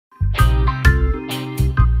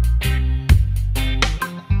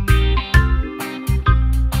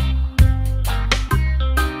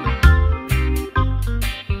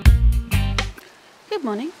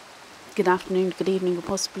good afternoon, good evening, or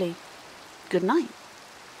possibly good night.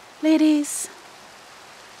 Ladies,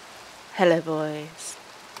 hello boys.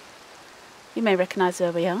 You may recognise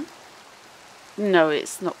where we are. No,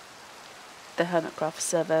 it's not the Hermit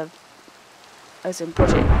server Ozone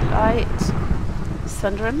Project Lite. It's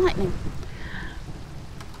thunder and lightning.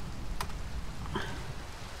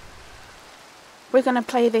 We're going to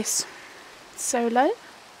play this solo,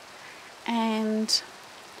 and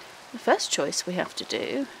the first choice we have to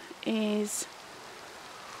do is,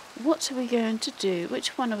 what are we going to do?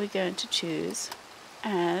 Which one are we going to choose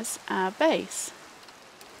as our base?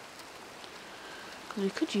 Because we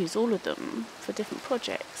could use all of them for different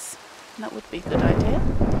projects. That would be a good idea.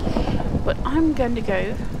 But I'm going to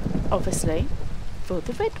go, obviously, for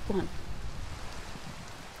the red one.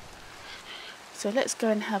 So let's go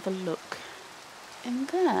and have a look in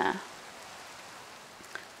there.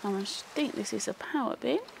 I think this is a power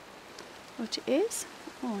beam, which it is.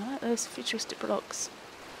 Oh, I like those futuristic blocks.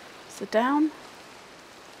 So down,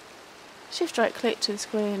 shift right click to the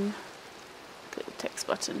screen, click the text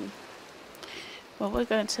button. Well, we're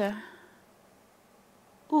going to,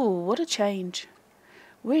 ooh, what a change.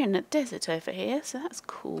 We're in a desert over here, so that's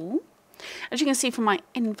cool. As you can see from my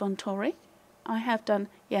inventory, I have done,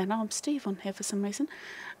 yeah, now I'm Steve on here for some reason,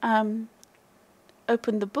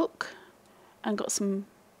 opened the book and got some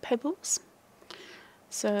pebbles.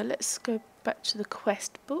 So let's go back to the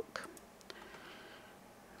quest book.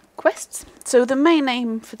 Quests. So the main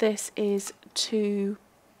aim for this is to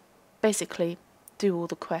basically do all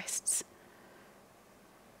the quests.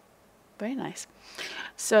 Very nice.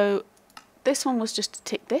 So this one was just to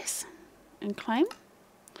tick this and claim.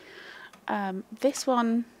 This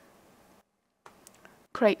one,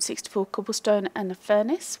 create 64 cobblestone and a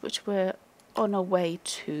furnace, which we're on our way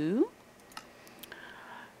to.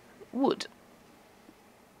 Wood.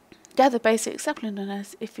 Gather basic sapling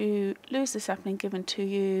as if you lose the sapling given to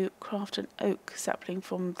you, craft an oak sapling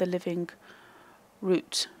from the living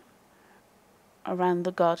root around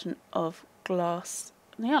the garden of glass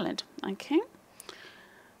on the island. Okay.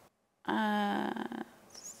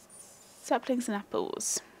 Saplings and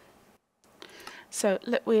apples. So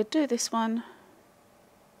we'll do this one.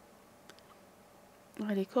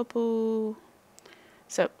 Ready cobble.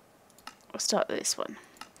 So I'll start this one.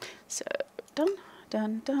 So done.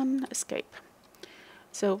 Done, done, escape.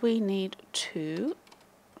 So we need to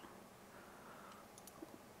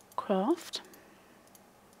craft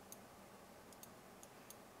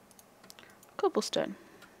cobblestone.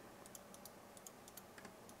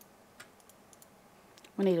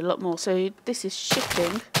 We need a lot more, so this is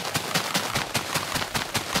shifting.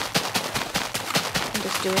 I'm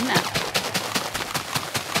just doing that.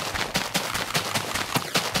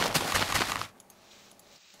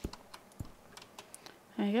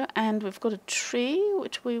 There you go, and we've got a tree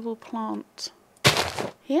which we will plant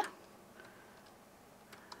here.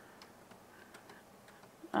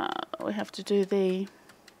 We have to do that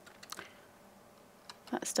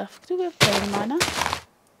stuff. Do we have a bone miner?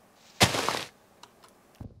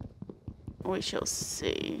 We shall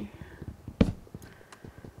see.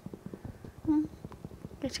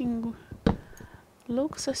 Getting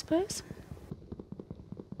logs, I suppose.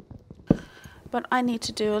 But I need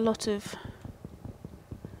to do a lot of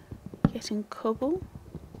getting cobble.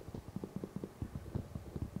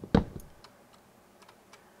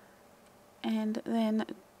 And then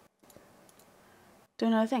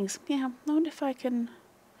doing other things. Yeah, I wonder if I can.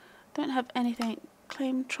 Don't have anything.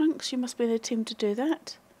 Claim trunks. You must be the team to do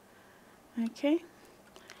that. Okay.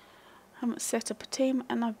 Haven't set up a team,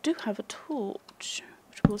 and I do have a torch.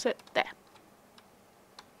 Which was it? There.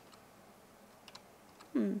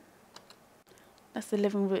 That's the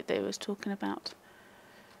living root that I was talking about.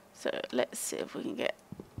 So let's see if we can get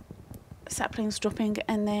saplings dropping,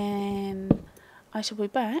 and then I shall be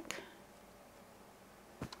back.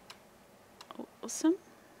 Awesome.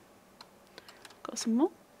 Got some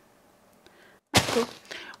more. That's cool.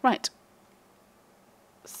 Right.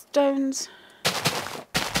 Stones.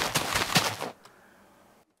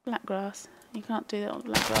 Black grass. You can't do that on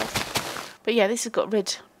black grass. But yeah, this has got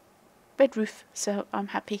red roof, so I'm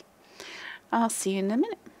happy. I'll see you in a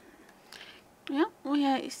minute. Yeah,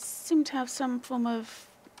 we seem to have some form of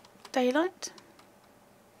daylight,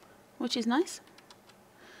 which is nice.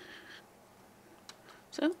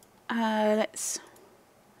 So let's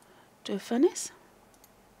do a furnace.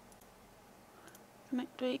 No.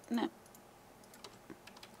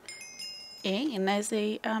 Yeah, and there's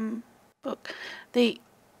the book, the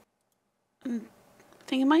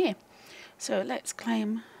thing in my ear. So let's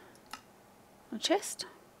claim a chest.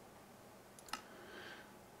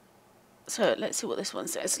 So let's see what this one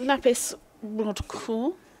says. Lapis rod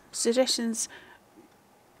core. Suggestions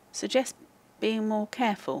suggest being more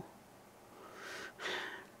careful.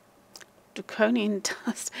 Draconian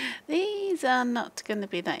dust. These are not going to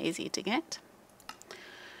be that easy to get.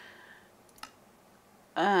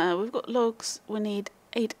 We've got logs. We need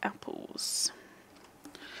 8 apples.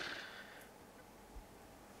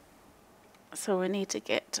 So we need to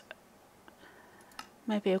get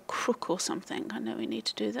maybe a crook or something. I know we need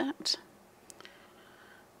to do that.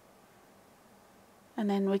 And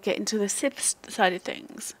then we get into the sips side of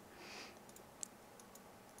things.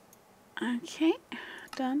 Okay,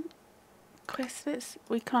 done. Quest list.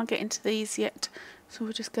 We can't get into these yet, so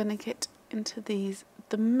we're just going to get into these at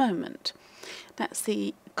the moment. That's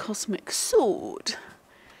the cosmic sword.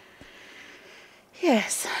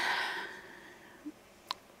 Yes.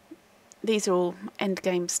 These are all end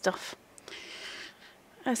game stuff.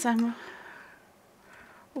 As I'm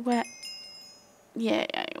where, yeah,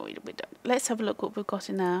 we don't. Let's have a look what we've got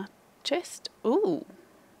in our chest. Ooh,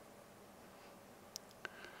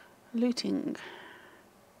 looting,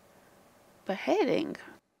 beheading,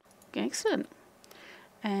 excellent,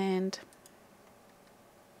 and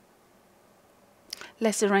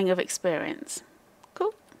lesser ring of experience.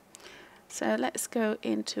 Cool. So let's go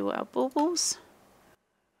into our baubles.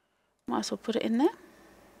 Might as well put it in there.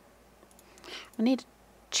 We need a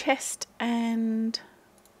chest, and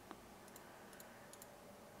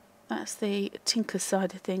that's the tinker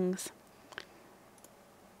side of things.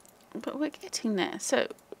 But we're getting there. So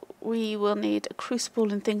we will need a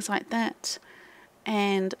crucible and things like that,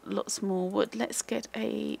 and lots more wood. Let's get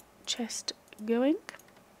a chest going,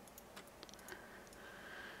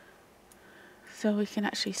 so we can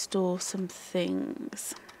actually store some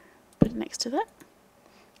things. Put it next to that.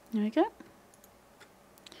 There we go.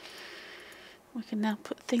 We can now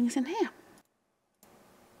put things in here,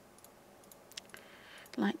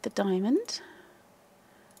 like the diamond.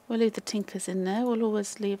 We'll leave the tinkers in there. We'll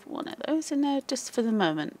always leave one of those in there just for the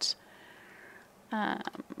moment.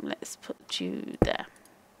 Let's put you there.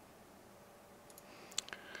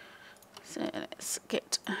 So let's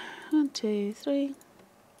get 1, 2, 3.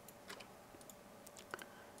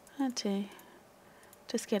 1, 2.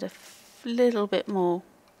 Just get a little bit more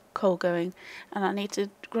coal going, and I need to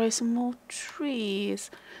grow some more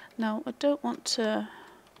trees. Now I don't want to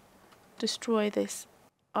destroy this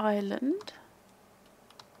island,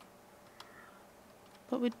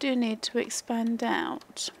 but we do need to expand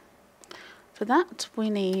out. For that we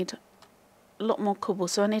need a lot more cobble,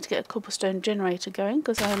 so I need to get a cobblestone generator going,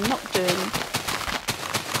 because I'm not doing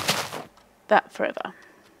that forever.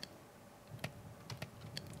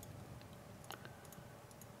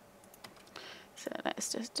 So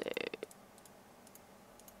let's just do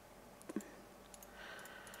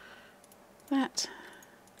that.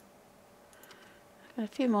 Got a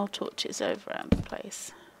few more torches over around the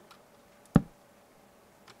place.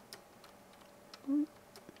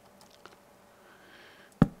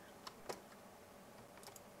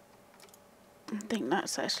 I think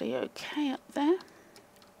that's actually okay up there. You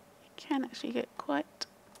can actually get quite...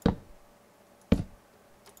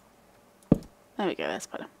 There we go, that's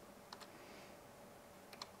better.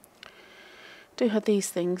 Do have these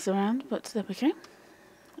things around, but there we go.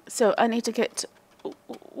 So I need to get put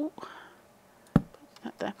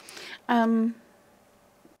that there. A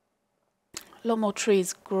lot more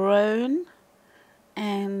trees grown,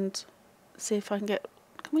 and see if I can get.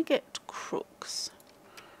 Can we get crooks?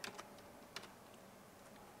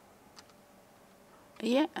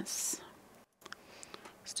 Yes.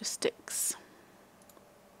 It's just sticks.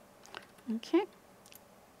 Okay.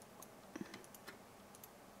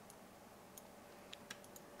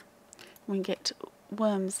 We can get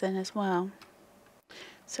worms then as well.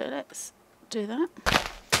 So let's do that.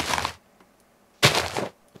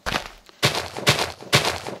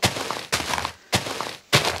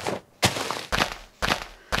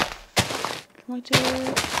 Can we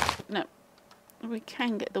do... No. We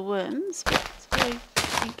can get the worms, but there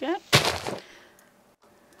you go.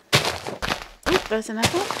 Oh, there's an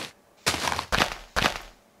apple.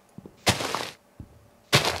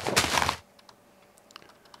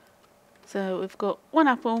 So we've got 1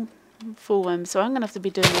 apple, 4 worms, so I'm going to have to be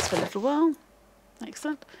doing this for a little while.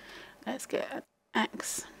 Excellent. Let's get an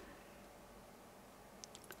axe.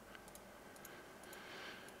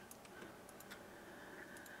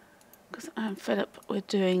 Because I'm fed up with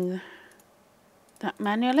doing that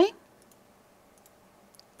manually.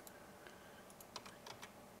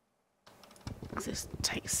 Because this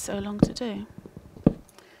takes so long to do.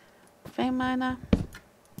 Vein miner?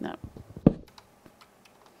 No.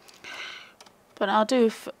 But I'll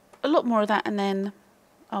do a lot more of that, and then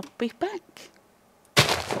I'll be back.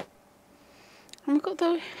 And we've we've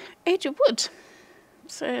got the edge of wood.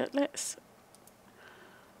 So let's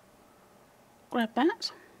grab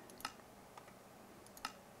that.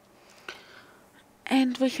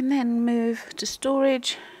 And we can then move to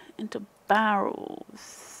storage into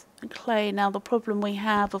barrels and clay. Now the problem we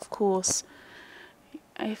have, of course,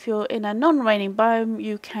 if you're in a non-raining biome,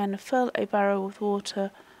 you can fill a barrel with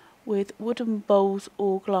water with wooden bowls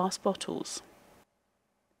or glass bottles.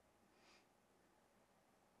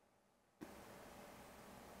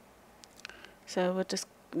 So we're just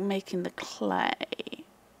making the clay.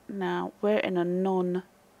 Now we're in a non-raining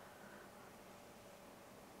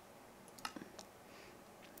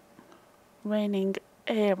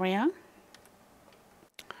area.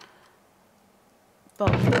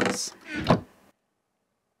 Bowls.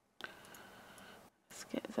 Let's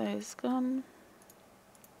get those gone.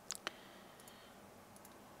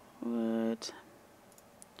 Wood.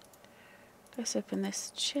 Let's open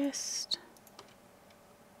this chest.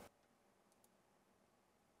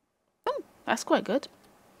 Oh, that's quite good.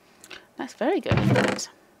 That's very good, in fact.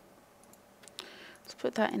 Let's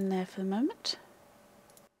put that in there for the moment.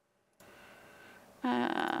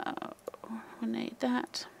 We need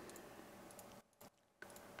that.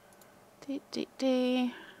 We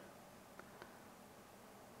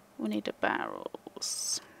need a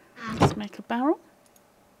barrels. Let's make a barrel.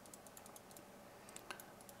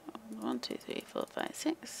 1, 2, 3, 4, 5,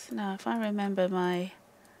 6. Now, if I remember my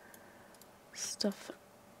stuff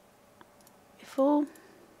before,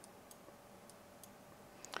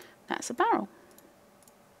 that's a barrel.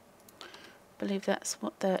 I believe that's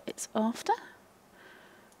what it's after.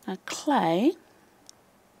 Now, clay.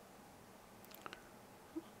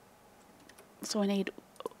 So I need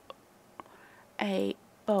a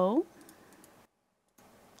bowl.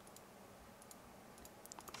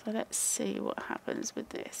 So let's see what happens with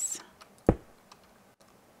this.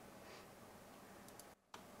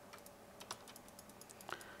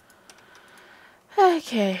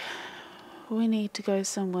 Okay, we need to go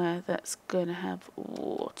somewhere that's going to have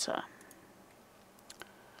water.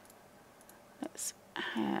 Let's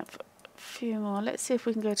have a few more. Let's see if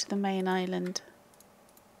we can go to the main island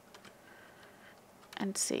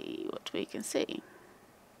and see what we can see.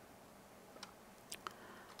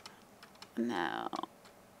 Now,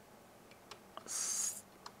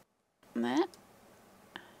 there.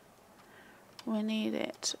 We need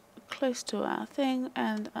it close to our thing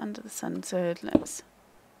and under the sun, so let's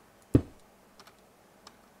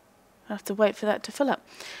have to wait for that to fill up.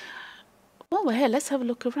 While we're here, let's have a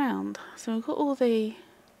look around. So we've got all the,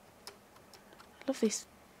 I love these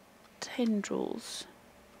tendrils.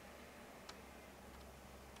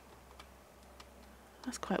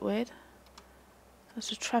 That's quite weird.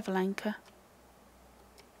 That's a travel anchor.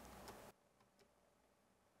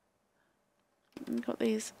 We've got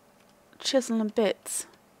these chisel and bits.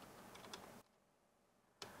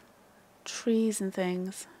 Trees and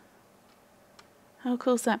things. How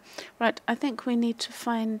cool is that? Right, I think we need to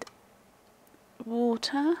find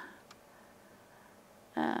water.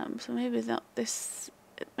 So maybe not this,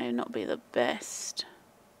 it may not be the best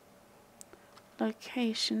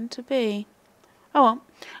location to be. Oh well,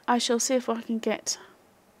 I shall see if I can get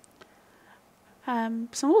some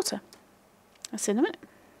water. I'll see in a minute.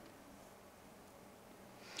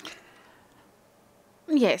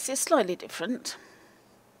 Yes, it's slightly different.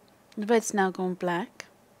 The bed's now gone black.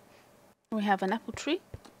 We have an apple tree,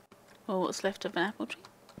 or what's left of an apple tree,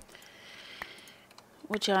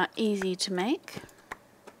 which are easy to make.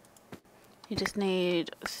 You just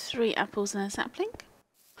need 3 apples and a sapling.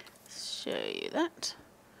 Show you that.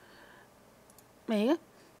 There you go.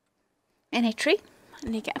 In a tree,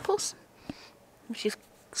 and you get apples, which is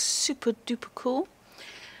super duper cool.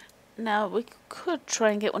 Now we could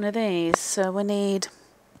try and get one of these, so we need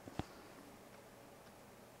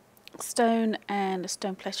stone and a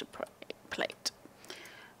stone pressure plate.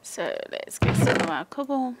 So let's get some of our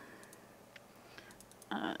cobble.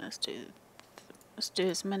 Let's do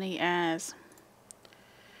as many as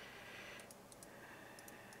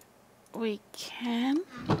we can.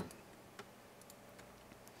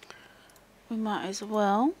 We might as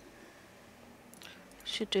well.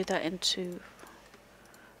 Should do that into.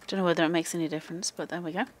 Don't know whether it makes any difference, but there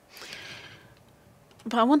we go.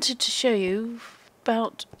 But I wanted to show you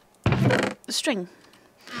about the string.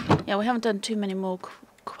 Yeah, we haven't done too many more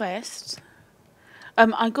quests.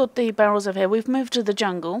 I got the barrels over here. We've moved to the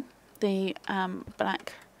jungle, the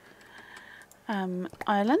black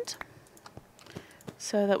island,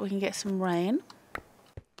 so that we can get some rain.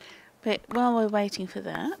 But while we're waiting for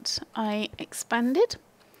that, I expanded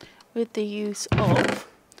with the use of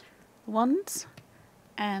wands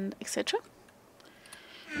and etc.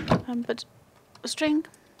 But string.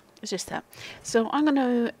 It's just that. So I'm going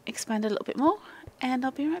to expand a little bit more and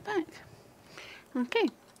I'll be right back. Okay,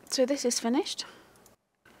 so this is finished.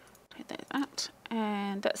 Take that out,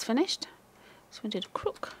 and that's finished. So we did a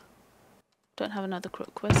crook. Don't have another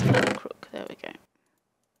crook. Where's the other crook? There we go.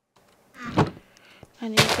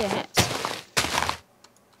 And you get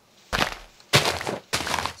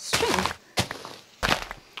string,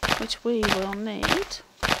 which we will need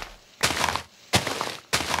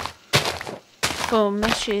for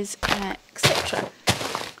meshes, etc.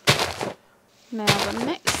 Now the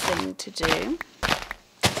next thing to do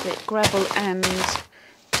is get gravel and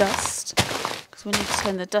dust, because we need to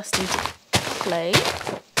turn the dust into clay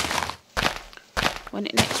when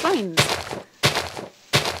it next rains.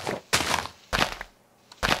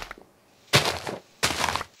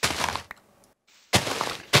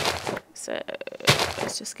 So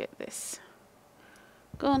let's just get this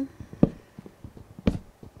gone.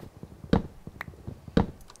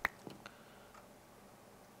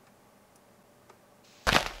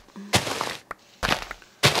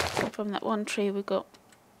 And from that one tree we got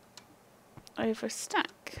over a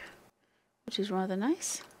stack, which is rather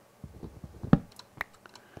nice.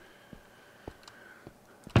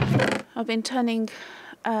 I've been turning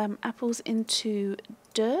apples into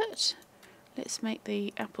dirt. Let's make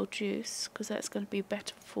the apple juice, because that's going to be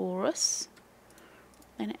better for us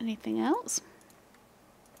than anything else.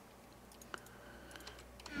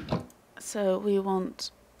 So we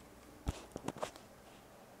want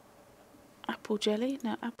apple jelly,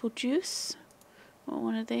 no, apple juice, or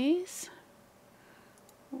one of these.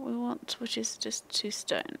 What we want, which is just 2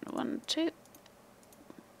 stone. 1, 2.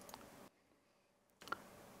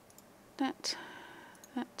 That.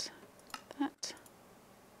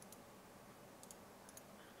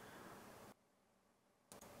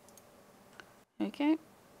 Okay.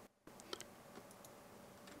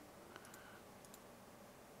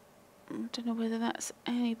 I don't know whether that's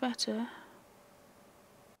any better.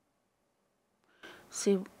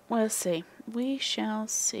 See, we'll see. We shall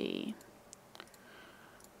see.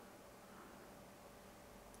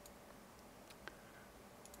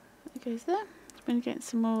 It goes there. I'm going to get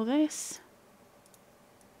some more of this,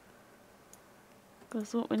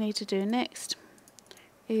 because what we need to do next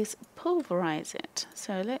is pulverize it.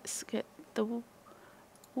 So let's get the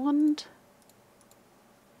wand,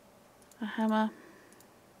 a hammer.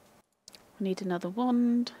 We need another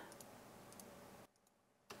wand.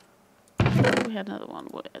 We had another one.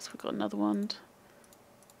 Well, yes, we've got another wand.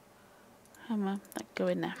 Hammer. That go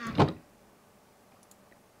in there.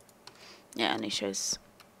 Yeah, and it shows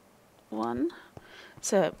 1.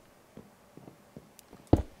 So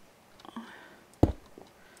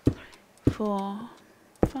 4,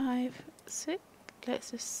 5, 6.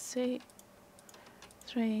 Let's just see.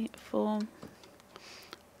 3, 4,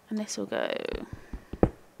 and this will go.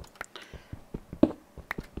 I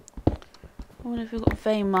wonder if we've got a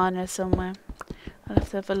vein miner somewhere. I'll have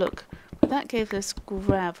to have a look. But that gave us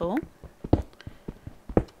gravel,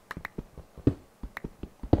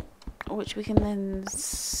 which we can then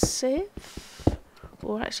sieve,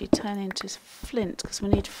 or actually turn into flint, because we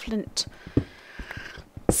need flint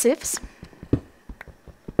sieves.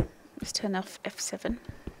 Let's turn off F7.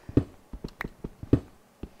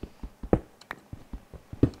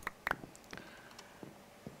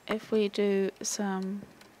 If we do some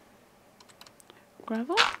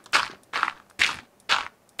gravel,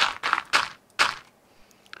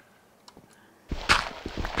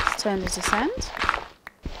 it's turned into sand.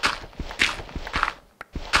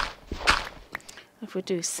 If we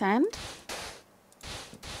do sand,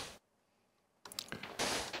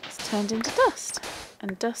 it's turned into dust,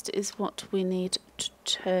 and dust is what we need to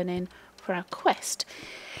turn in for our quest.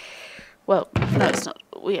 Well, no, it's not.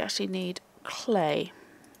 We actually need clay.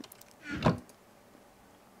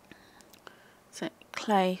 So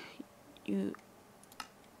clay you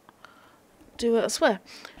do elsewhere.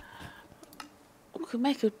 We can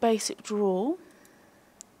make a basic draw.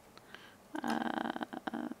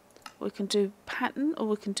 We can do pattern, or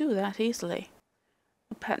we can do that easily.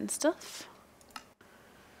 Pattern stuff.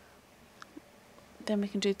 Then we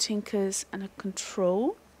can do tinkers and a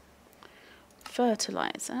control.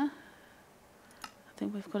 Fertilizer. I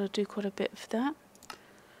think we've got to do quite a bit of that.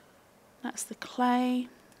 That's the clay.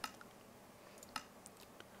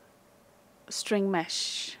 String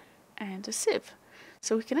mesh and a sieve.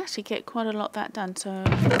 So we can actually get quite a lot of that done. So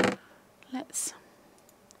let's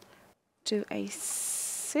do a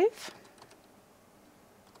sieve.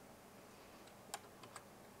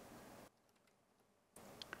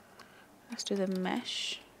 Let's do the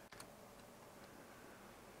mesh.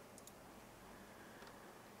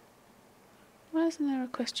 Why isn't there a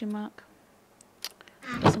question mark?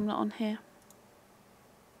 some lot on here.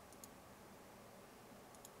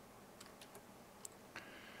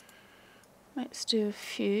 Let's do a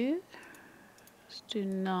few. Let's do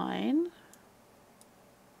 9.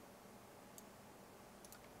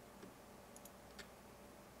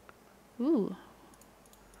 Ooh,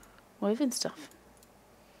 woven stuff.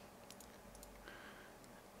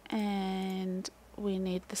 And we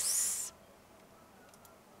need this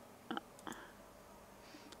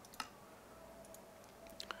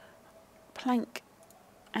plank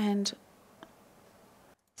and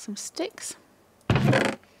some sticks.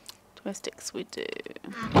 Where sticks we do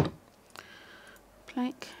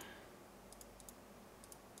plank.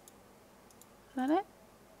 Is that it?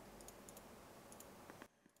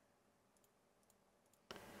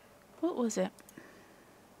 What was it?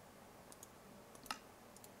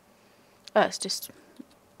 Oh, it's just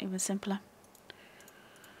even simpler.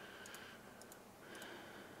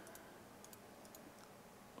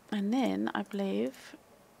 And then I believe,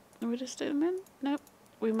 can we just do them in? Nope.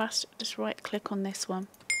 We must just right click on this one.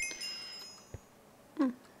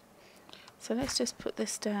 So let's just put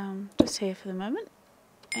this down just here for the moment.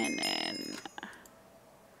 And then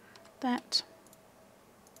that.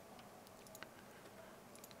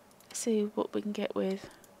 See what we can get with.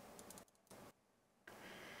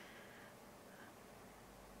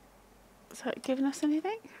 Is that giving us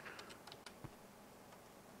anything?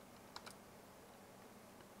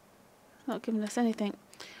 Not giving us anything.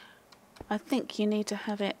 I think you need to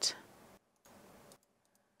have it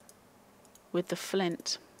with the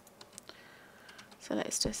flint. So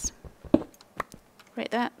let's just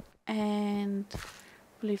rate that, and I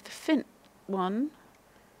believe the flint one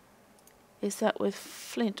is that with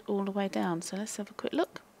flint all the way down. So let's have a quick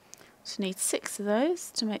look. So you need 6 of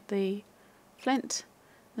those to make the flint.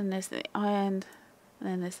 Then there's the iron, and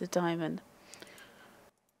then there's the diamond.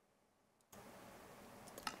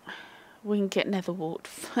 We can get nether wart,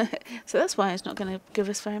 so that's why it's not going to give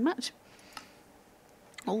us very much.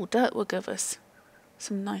 Oh, dirt will give us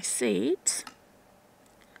some nice seeds.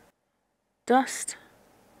 Dust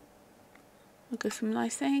will give some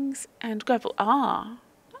nice things, and gravel. Oh,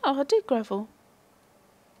 I did gravel.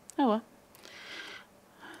 Oh well.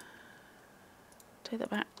 Take that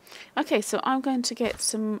back. Okay, so I'm going to get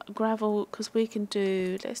some gravel because we can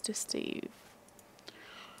do. Let's just do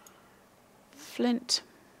flint.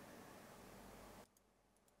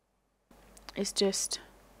 It's just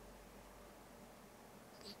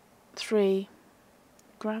 3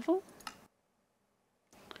 gravel.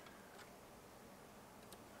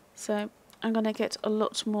 So I'm going to get a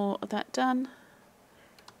lot more of that done,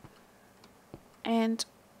 and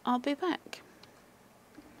I'll be back.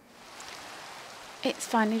 It's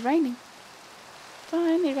finally raining.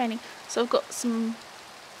 Finally raining. So I've got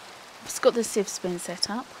the sieves been set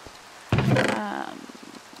up.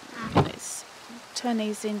 Let's turn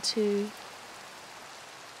these into.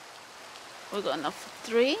 We've got enough for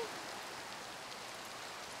 3.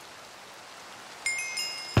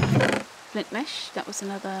 Flint mesh, that was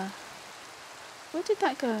another. Where did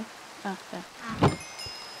that go? Ah, there.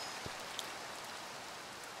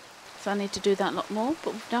 So I need to do that a lot more,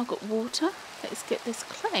 but we've now got water. Let's get this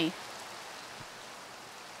clay.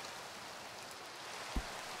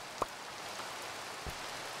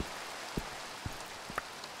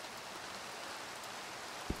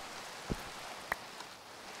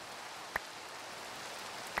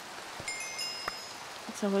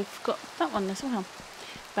 So we've got that one as well.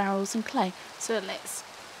 Barrels and clay. So let's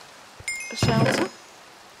shelter.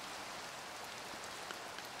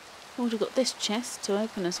 We've already got this chest to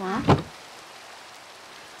open as well.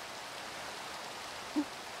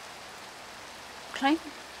 Clay.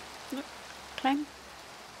 Look, clay.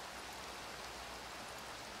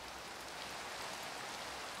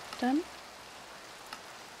 Done.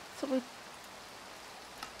 So we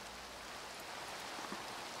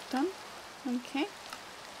done. Okay.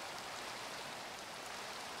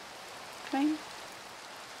 Clay.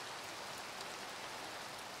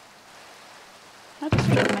 How does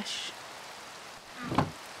string mesh?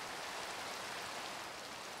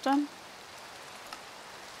 Done.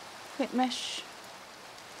 Quick mesh.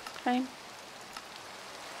 Okay.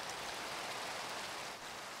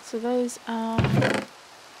 So those are.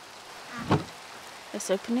 Let's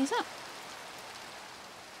open these up.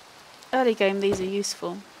 Early game, these are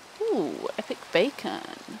useful. Ooh, epic bacon.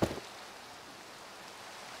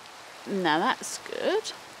 Now that's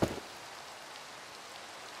good.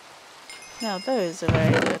 Now those are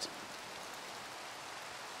very good.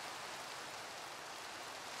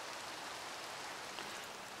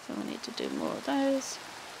 So we need to do more of those.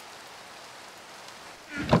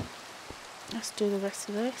 Let's do the rest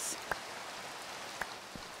of this.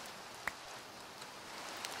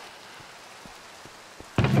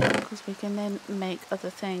 because we can then make other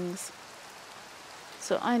things.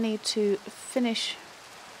 So I need to finish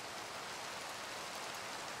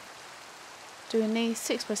doing these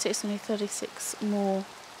 6x6. I need 36 more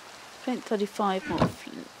flint, 35 more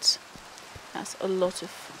flint. That's a lot of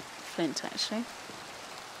flint actually.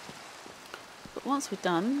 But once we're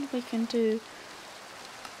done, we can do,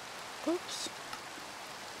 oops,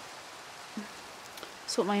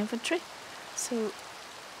 sort my inventory. So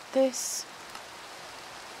this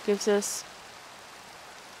gives us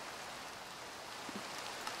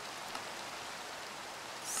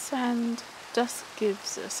sand, dust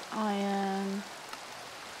gives us iron,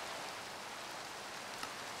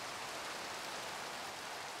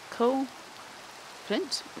 coal,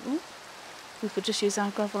 flint. Ooh. We could just use our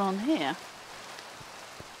gravel on here.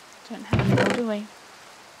 Don't have any more, do we?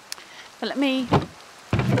 But let me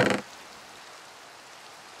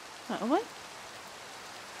that away.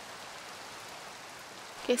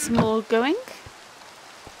 Get some more going,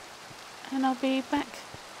 and I'll be back.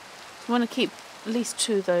 I want to keep at least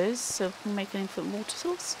 2 of those, so we can make an infinite water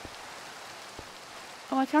source.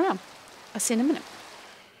 Oh, I carry on. I'll see you in a minute.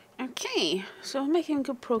 Okay, so I'm making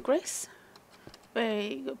good progress.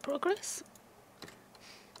 Very good progress.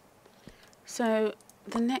 So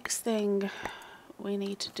the next thing we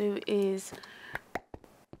need to do is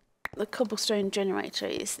the cobblestone generator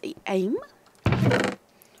is the aim.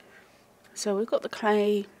 So we've got the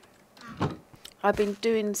clay. I've been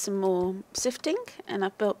doing some more sifting, and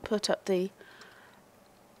I've put up the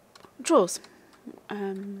drawers.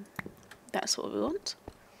 That's what we want.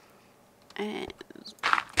 And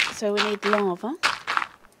so we need lava.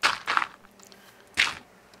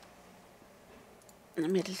 I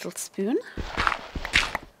made a little spoon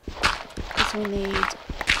because we need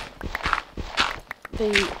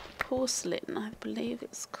the porcelain, I believe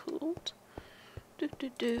it's called.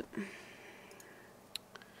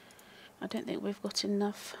 I don't think we've got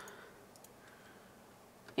enough.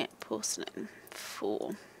 Yeah, porcelain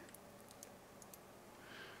 4.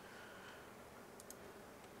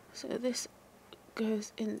 So this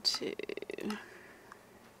goes into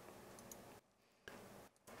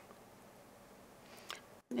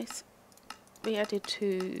this. We added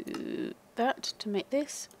to that to make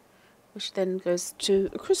this, which then goes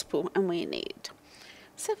to a crucible, and we need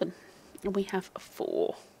 7, and we have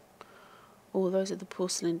 4. All those are the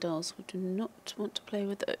porcelain dolls. We do not want to play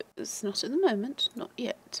with those, not at the moment, not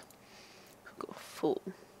yet. We've got 4.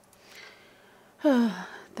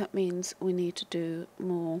 That means we need to do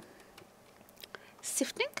more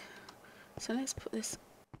sifting. So let's put this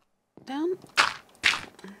down.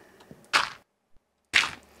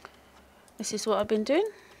 This is what I've been doing.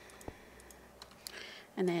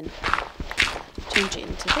 And then change it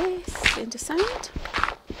into this, into sand.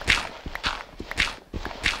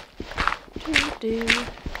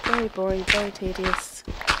 Very boring, very tedious.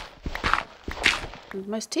 And the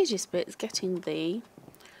most tedious bit is getting the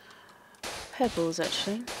pebbles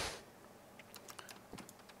actually.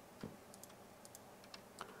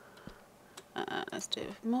 Let's do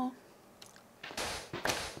more.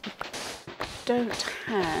 Don't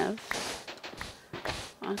have,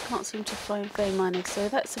 I can't seem to find vein mining, so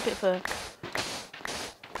that's a bit of a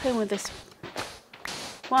pain with this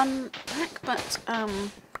one pack, but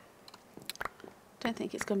don't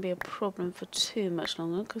think it's going to be a problem for too much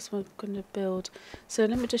longer because we're going to build. So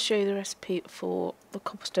let me just show you the recipe for the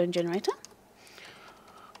cobblestone generator.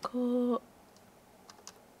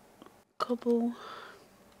 Cobblestone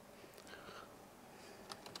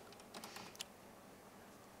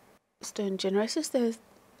generators, there's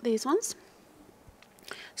these ones.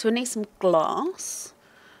 So we need some glass.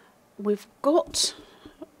 We've got,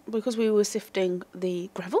 because we were sifting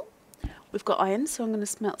the gravel, we've got iron, so I'm going to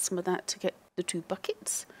smelt some of that to get the 2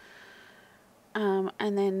 buckets. And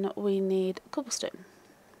then we need cobblestone.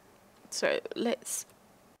 So let's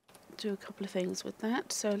do a couple of things with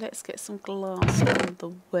that. So let's get some glass on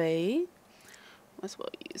the way. Might as well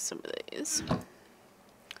use some of these.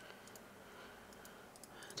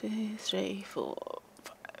 2, 3, 4,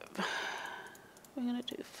 5. We're going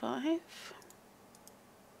to do 5.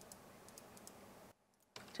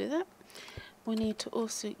 Do that. We need to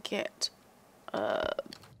also get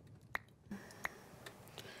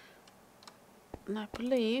and I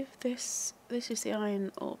believe this is the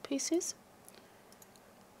iron ore pieces.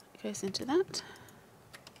 It goes into that.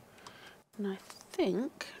 And I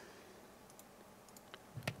think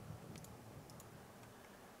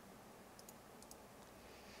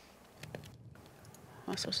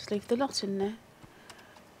I'll just leave the lot in there.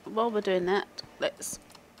 While we're doing that,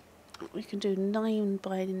 we can do 9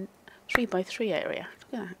 by 3 by 3 area.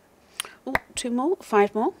 Look at that. Oh, 2 more,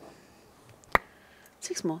 5 more.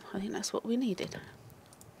 6 more, I think that's what we needed.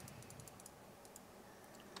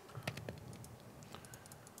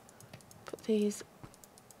 Put these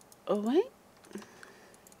away.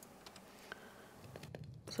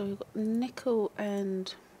 So we've got nickel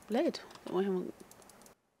and lead that we haven't.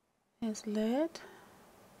 Here's lead,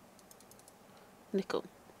 nickel.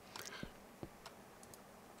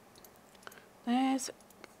 There's.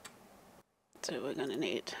 So we're going to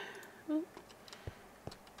need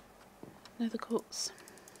nether quartz.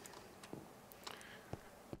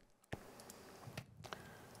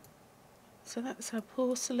 So that's our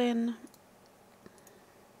porcelain.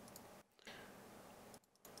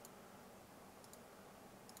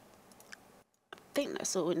 I think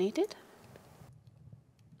that's all we needed.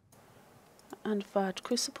 And fired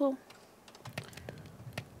crucible.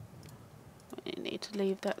 We need to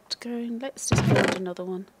leave that going. Let's just build another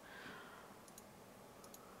one.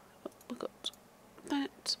 We've got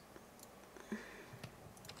that.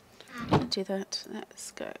 Do that.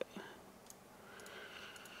 Let's go.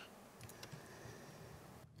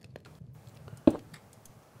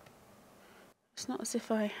 It's not as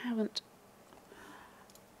if I haven't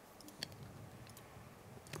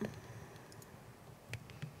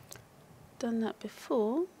done that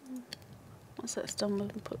before. Once that's done, we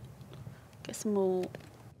can get some more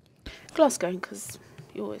glass going, because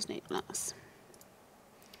you always need glass.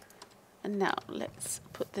 And now let's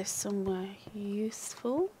put this somewhere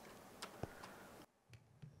useful.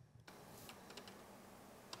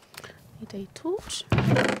 Need a torch.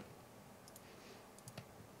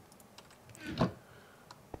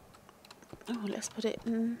 Oh, let's put it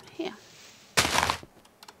in here.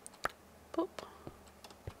 Pop.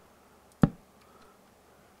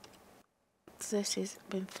 So this has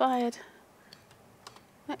been fired.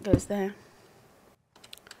 That goes there.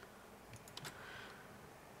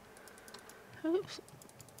 Oops.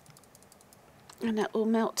 And that will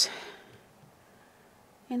melt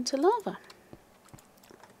into lava.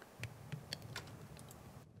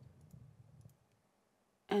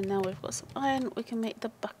 And now we've got some iron, we can make the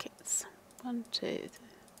buckets. 1, 2, 3.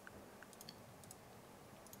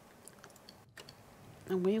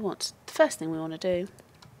 And we want, the first thing we want to do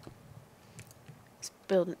is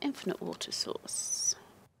build an infinite water source.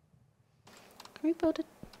 Can we build a,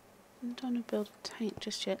 I don't want to build a tank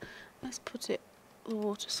just yet. Let's put the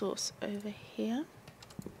water source over here.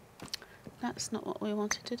 That's not what we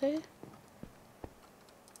wanted to do.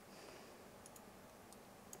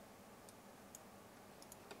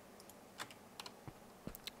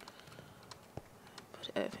 Put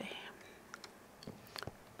it over here.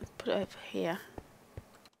 Let's put it over here.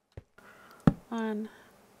 And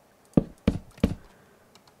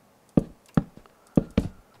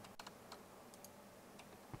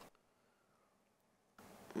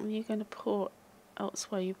you're going to pour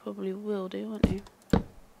elsewhere, you probably will do, won't you?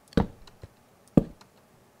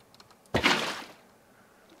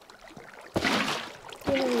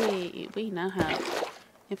 Yay! We now have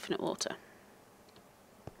infinite water.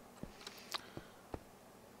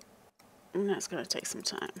 And that's going to take some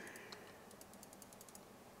time.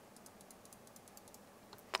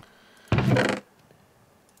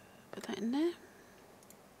 Put that in there.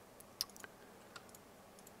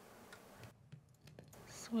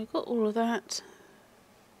 So we've got all of that.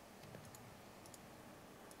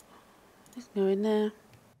 Let's go in there.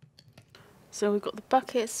 So we've got the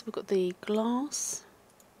buckets, we've got the glass.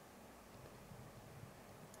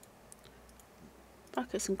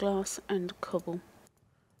 Buckets and glass and cobble.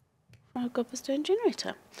 For our cobblestone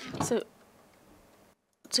generator. So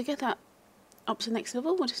to get that up to the next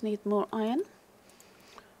level, we'll just need more iron,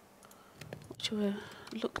 which will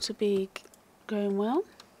look to be going well.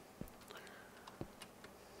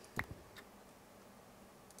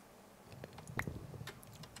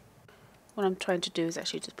 What I'm trying to do is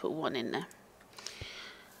actually just put 1 in there.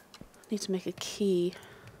 Need to make a key.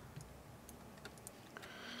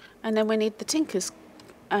 And then we need the tinker's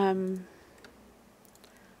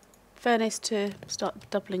furnace to start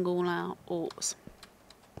doubling all our ores.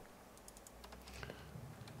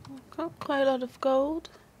 We've got quite a lot of gold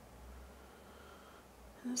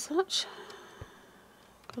and such.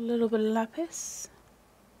 Got a little bit of lapis.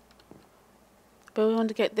 But we want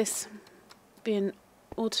to get this being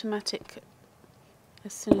automatic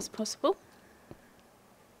as soon as possible.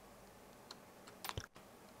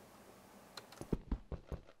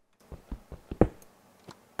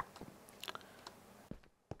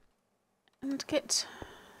 And get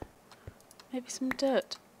maybe some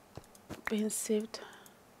dirt being sieved.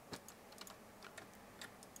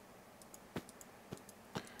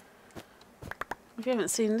 If you haven't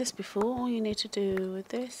seen this before, all you need to do with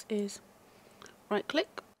this is right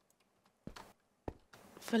click,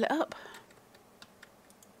 fill it up.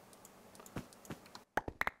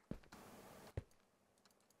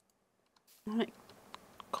 Like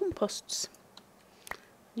composts.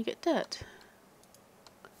 You get dirt.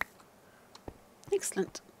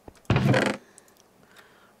 Excellent.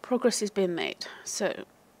 Progress is being made. So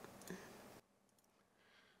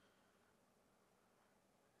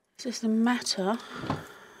it's just a matter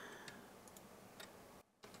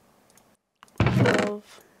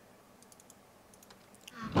of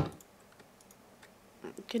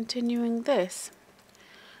continuing this.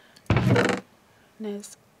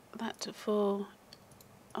 There's that for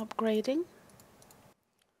upgrading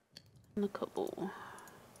and a couple.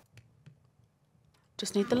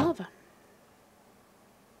 Just need the lava.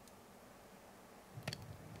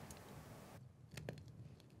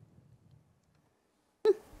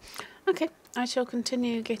 Okay, I shall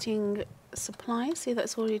continue getting supplies. See,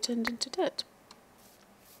 that's already turned into dirt.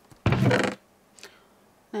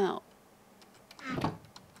 Now,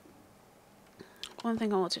 one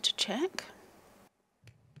thing I wanted to check.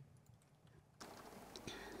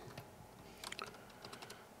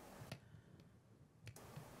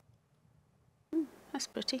 That's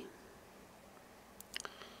pretty.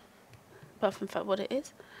 Apart from the fact what it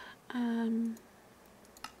is.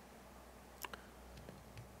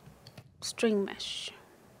 String mesh.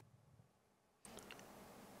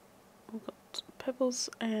 We've got pebbles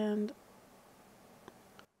and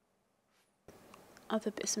other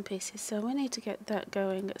bits and pieces, so we need to get that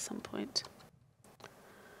going at some point.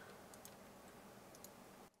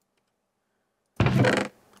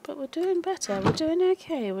 But we're doing better, we're doing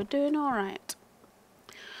okay, we're doing alright.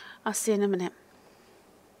 I'll see you in a minute.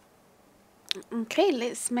 Okay,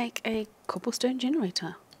 let's make a cobblestone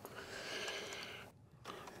generator.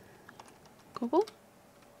 Cobble.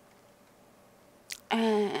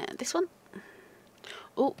 And this one.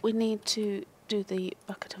 Oh, we need to do the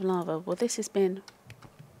bucket of lava. Well, this has been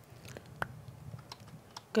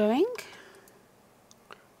going.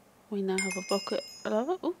 We now have a bucket of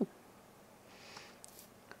lava. Oh,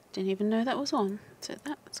 didn't even know that was on. So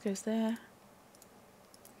that goes there.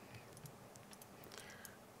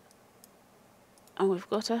 And we've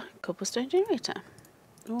got a cobblestone generator.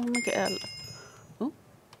 Oh, let me get a... Oh,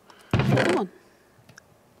 another one.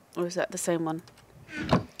 Or is that the same one?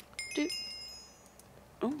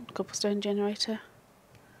 Oh, cobblestone generator.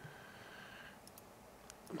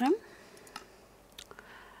 Okay.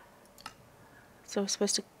 So we're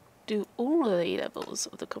supposed to do all of the levels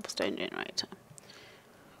of the cobblestone generator.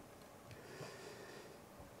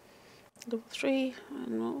 Level 3,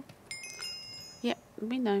 and more. Yep,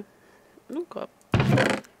 we know. Oh god.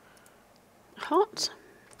 Hot.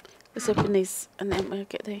 Let's open these and then we'll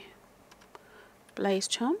get the blaze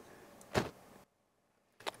charm.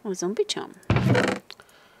 Or zombie charm.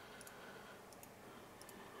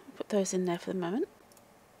 Put those in there for the moment.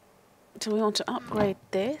 So we want to upgrade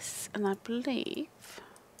this, and I believe...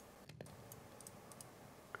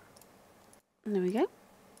 And there we go.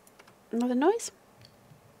 Another noise.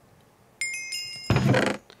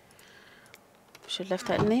 Should have left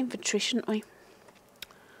that in the inventory, shouldn't we?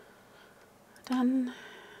 Done.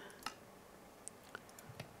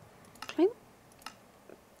 Clean.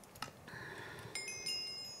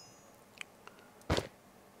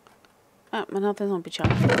 Oh, another zombie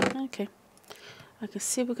charm. Okay. I can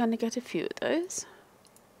see we're going to get a few of those.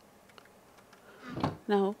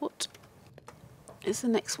 Now, what is the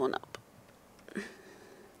next one up?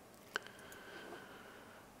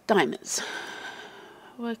 Diamonds.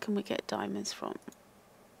 Where can we get diamonds from?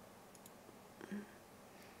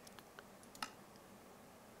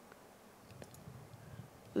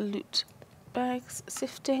 Loot bags,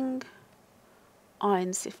 sifting,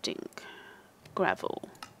 iron sifting, gravel,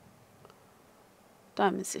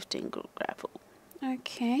 diamond sifting, gravel.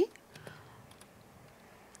 Okay.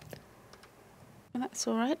 Well, that's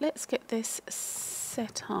alright. Let's get this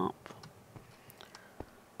set up.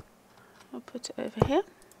 I'll put it over here.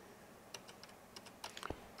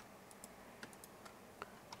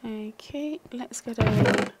 Okay, let's get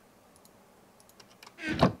a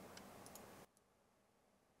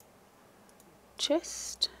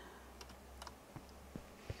chest.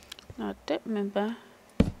 No, I don't remember.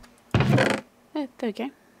 Oh, there we go.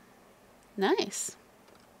 Nice.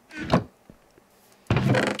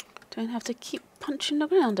 Don't have to keep punching the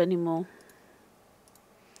ground anymore.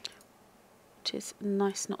 Which is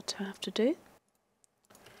nice not to have to do.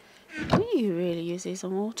 Do you really use these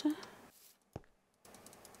on water?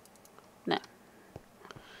 No.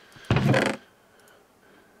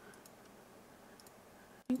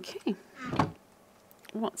 Okay.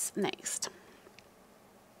 What's next?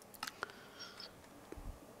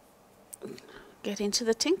 get into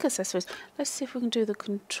the Tinker accessories. Let's see if we can do the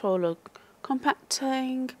controller.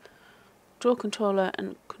 Compacting, draw controller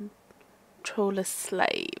and controller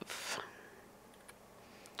slave.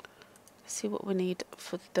 Let's see what we need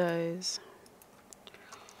for those.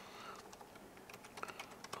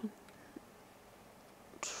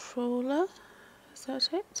 Controller, is that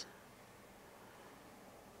it?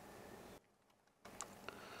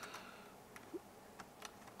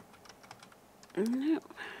 No.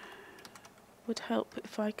 Would help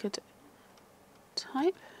if I could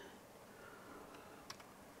type.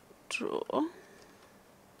 Draw.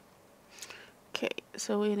 Okay,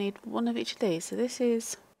 so we need one of each of these. So this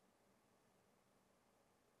is,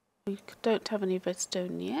 we don't have any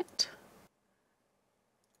redstone yet.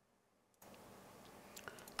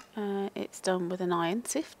 It's done with an iron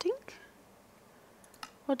sifting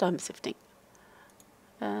or diamond sifting.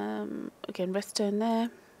 Again, redstone there.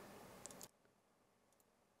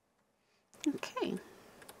 Okay.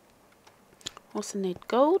 Also need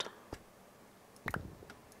gold.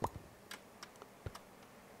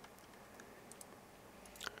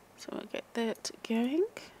 So we'll get that going.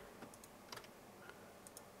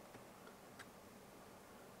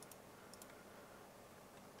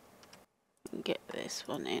 Get this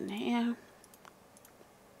one in here.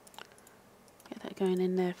 Get that going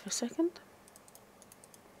in there for a second.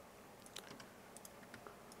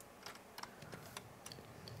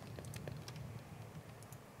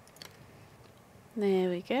 There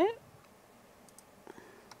we go.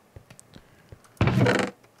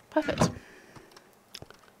 Perfect.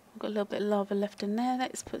 I've got a little bit of lava left in there.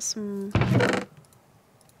 Let's put some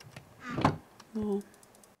more.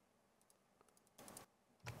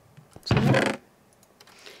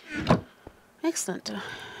 Excellent.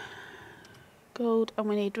 Gold, and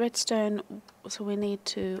we need redstone, so we need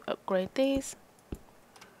to upgrade these.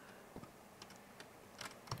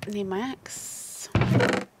 Need my axe.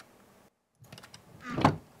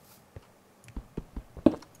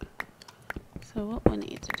 So what we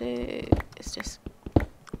need to do is just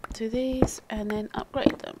do these and then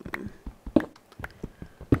upgrade them.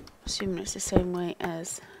 Assuming it's the same way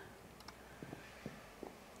as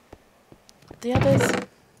the others.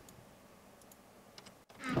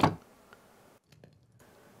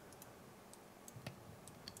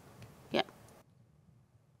 Yeah.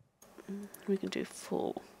 We can do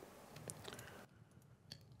 4.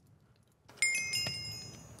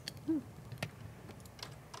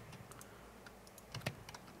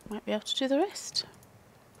 Might be able to do the rest.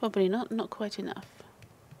 Probably not quite enough.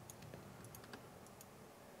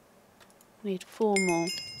 Need 4 more.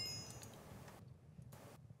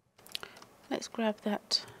 Let's grab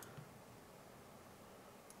that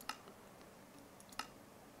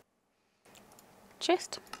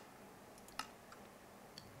chest.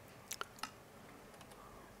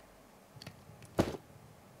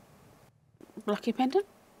 Lucky pendant.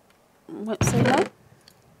 Won't say no.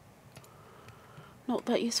 Not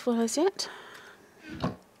that useful as yet.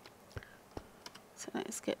 So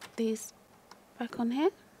let's get these back on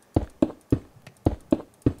here.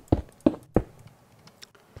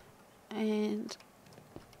 And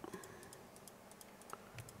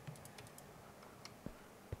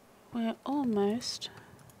we're almost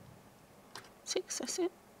 6, that's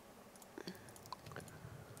it.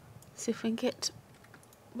 See if we can get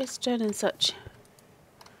redstone and such.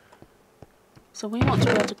 So we want to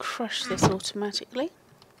be able to crush this automatically.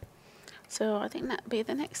 So I think that'd be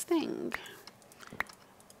the next thing.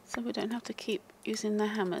 So we don't have to keep using the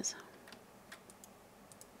hammers.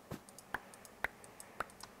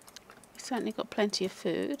 We've certainly got plenty of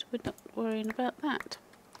food. We're not worrying about that.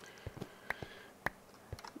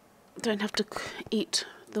 Don't have to eat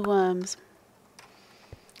the worms.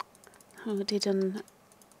 Oh, I did on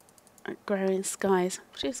Growing Skies,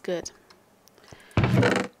 which is good.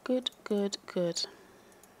 Good, good, good.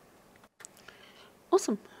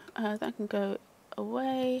 Awesome. That can go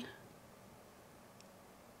away.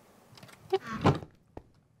 Yep.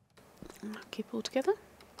 Keep all together.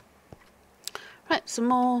 Right, some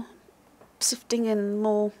more sifting and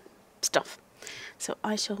more stuff. So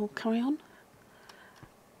I shall carry on.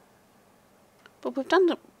 But we've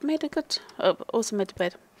made a good, also made a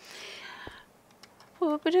bed.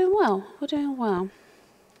 Well, we're doing well. We're doing well.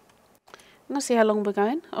 I'm going to see how long we're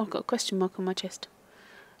going. Oh, I've got a question mark on my chest.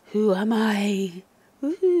 Who am I?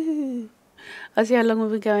 Woohoo! I'll see how long we've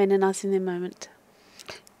been going and I'll see in a moment.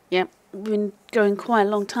 Yeah, we've been going quite a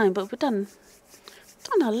long time, but we've done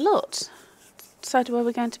a lot. Decided where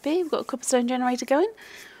we're going to be. We've got a cobblestone generator going.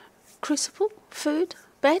 Crucible, food,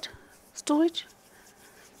 bed, storage.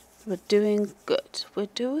 We're doing good. We're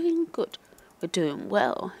doing good. We're doing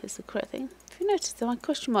well is the correct thing. If you notice that my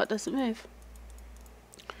question mark doesn't move.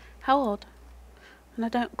 How odd. And I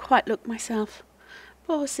don't quite look myself.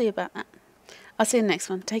 But we'll see about that. I'll see you in the next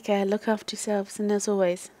one. Take care, look after yourselves, and as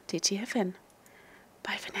always, TTFN.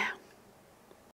 Bye for now.